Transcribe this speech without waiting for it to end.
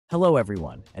Hello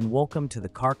everyone, and welcome to the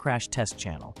Car Crash Test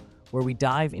channel, where we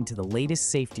dive into the latest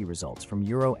safety results from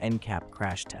Euro NCAP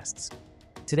crash tests.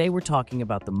 Today we're talking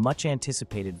about the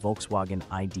much-anticipated Volkswagen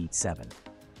ID.7.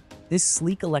 This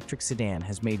sleek electric sedan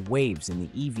has made waves in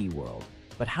the EV world,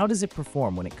 but how does it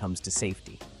perform when it comes to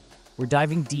safety? We're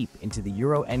diving deep into the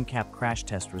Euro NCAP crash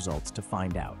test results to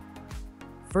find out.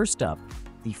 First up,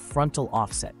 the frontal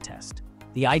offset test.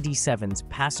 The ID.7's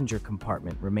passenger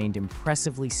compartment remained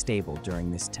impressively stable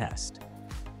during this test.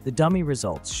 The dummy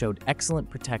results showed excellent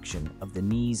protection of the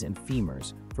knees and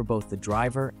femurs for both the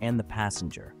driver and the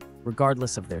passenger,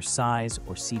 regardless of their size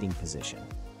or seating position.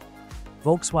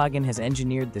 Volkswagen has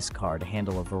engineered this car to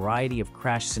handle a variety of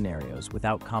crash scenarios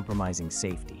without compromising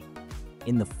safety.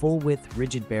 In the full-width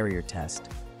rigid barrier test,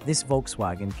 this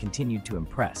Volkswagen continued to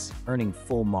impress, earning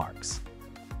full marks.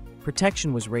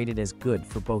 Protection was rated as good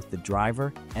for both the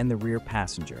driver and the rear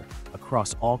passenger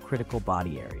across all critical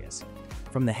body areas.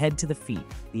 From the head to the feet,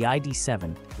 the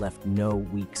ID.7 left no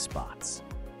weak spots.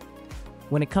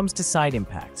 When it comes to side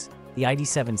impacts, the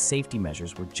ID.7's safety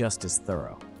measures were just as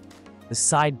thorough. The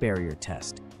side barrier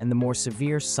test and the more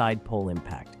severe side pole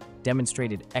impact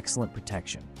demonstrated excellent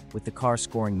protection, with the car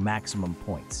scoring maximum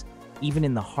points. Even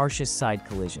in the harshest side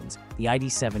collisions, the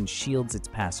ID.7 shields its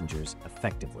passengers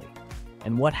effectively.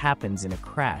 And what happens in a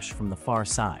crash from the far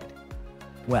side?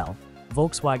 Well,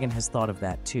 Volkswagen has thought of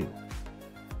that too.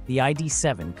 The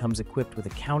ID.7 comes equipped with a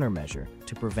countermeasure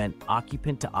to prevent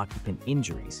occupant-to-occupant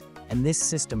injuries, and this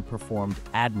system performed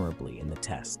admirably in the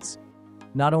tests.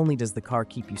 Not only does the car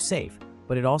keep you safe,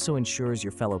 but it also ensures your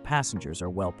fellow passengers are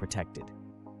well protected.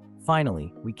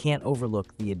 Finally, we can't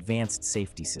overlook the advanced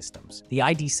safety systems. The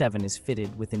ID.7 is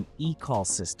fitted with an e-call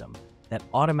system that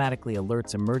automatically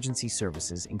alerts emergency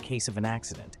services in case of an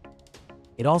accident.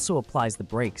 It also applies the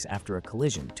brakes after a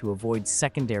collision to avoid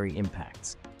secondary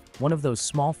impacts, one of those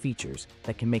small features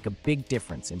that can make a big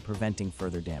difference in preventing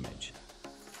further damage.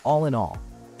 All in all,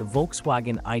 the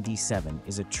Volkswagen ID.7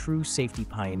 is a true safety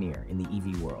pioneer in the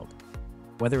EV world.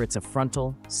 Whether it's a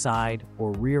frontal, side,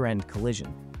 or rear-end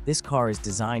collision, this car is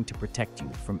designed to protect you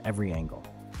from every angle.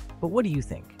 But what do you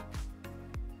think?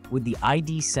 Would the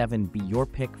ID.7 be your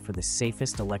pick for the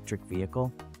safest electric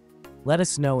vehicle? Let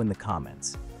us know in the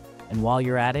comments. And while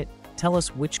you're at it, tell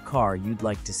us which car you'd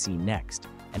like to see next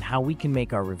and how we can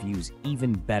make our reviews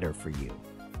even better for you.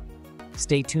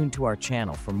 Stay tuned to our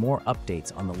channel for more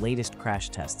updates on the latest crash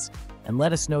tests, and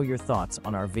let us know your thoughts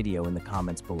on our video in the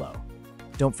comments below.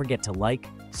 Don't forget to like,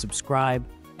 subscribe,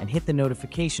 and hit the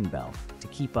notification bell to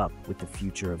keep up with the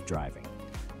future of driving.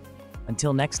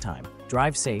 Until next time,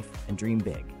 drive safe and dream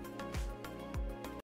big.